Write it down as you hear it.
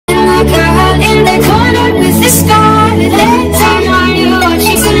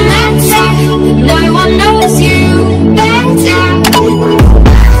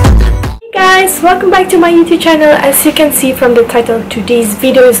back to my YouTube channel. As you can see from the title, today's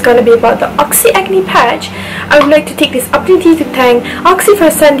video is gonna be about the Oxy Acne Patch. I would like to take this opportunity to thank Oxy for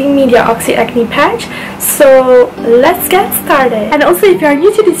sending me their Oxy Acne Patch. So let's get started. And also, if you are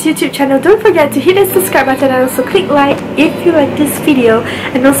new to this YouTube channel, don't forget to hit the subscribe button and also click like if you like this video.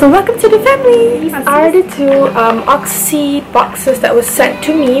 And also, welcome to the family. These are the two Oxy boxes that was sent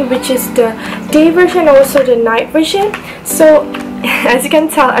to me, which is the day version and also the night version. So as you can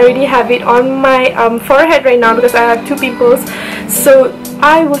tell, I already have it on my forehead right now because I have two pimples. So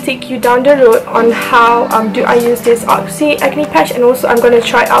I will take you down the road on how do I use this Oxy Acne Patch, and also I'm going to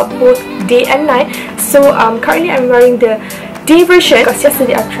try out both day and night. So currently I'm wearing the day version because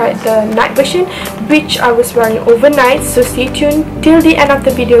yesterday I tried the night version, which I was wearing overnight. So stay tuned till the end of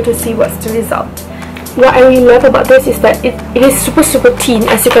the video to see what's the result. What I really love about this is that it is super thin.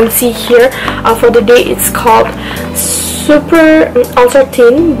 As you can see here, for the day it's called super ultra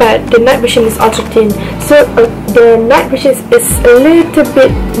thin, but the night version is ultra thin. So the night version is a little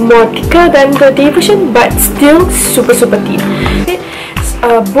bit more thicker than the day version, but still super thin. Okay.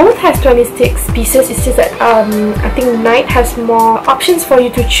 Both has 26 pieces. It's just that I think night has more options for you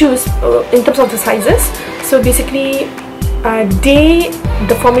to choose in terms of the sizes. So basically, day,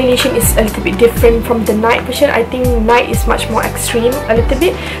 the formulation is a little bit different from the night version. I think night is much more extreme a little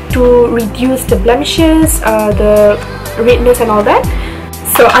bit to reduce the blemishes, the redness and all that.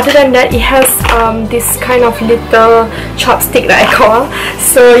 So other than that, it has this kind of little chopstick that I call.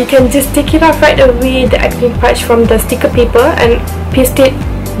 So you can just take it off right away, the acne patch, from the sticker paper and paste it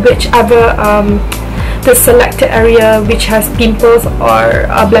whichever the selected area which has pimples or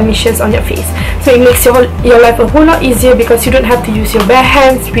blemishes on your face. So it makes your life a whole lot easier because you don't have to use your bare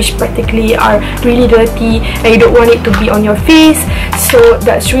hands, which practically are really dirty, and you don't want it to be on your face. So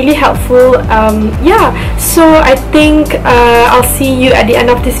that's really helpful. Yeah, so I think I'll see you at the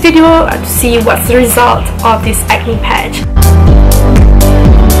end of this video to see what's the result of this acne patch.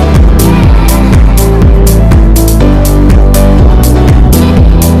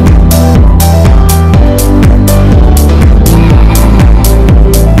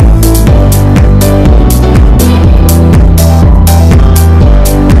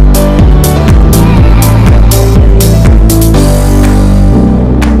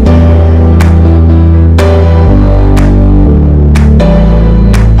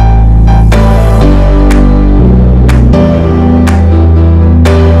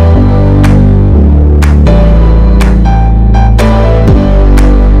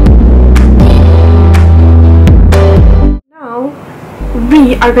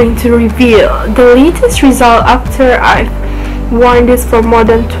 We are going to reveal the latest result after I've worn this for more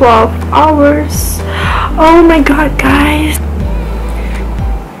than 12 hours. Oh my god, guys!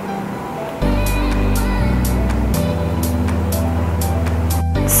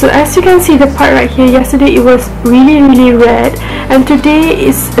 So as you can see, the part right here, yesterday it was really red, and today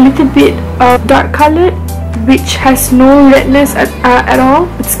is a little bit dark colored, which has no redness at all.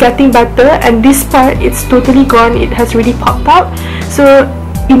 It's getting better, and this part, it's totally gone. It has really popped out. So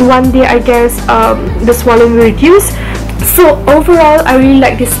in one day, I guess the swelling will reduce. So overall, I really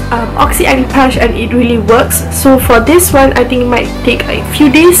like this Oxy Acne Patch, and it really works. So for this one, I think it might take a few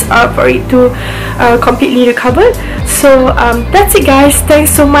days for it to completely recover. So that's it, guys.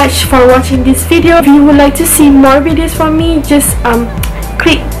 Thanks so much for watching this video. If you would like to see more videos from me, just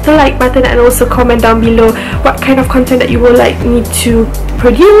click the like button and also comment down below what kind of content that you would like me to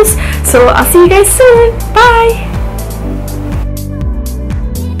produce. So I'll see you guys soon. Bye!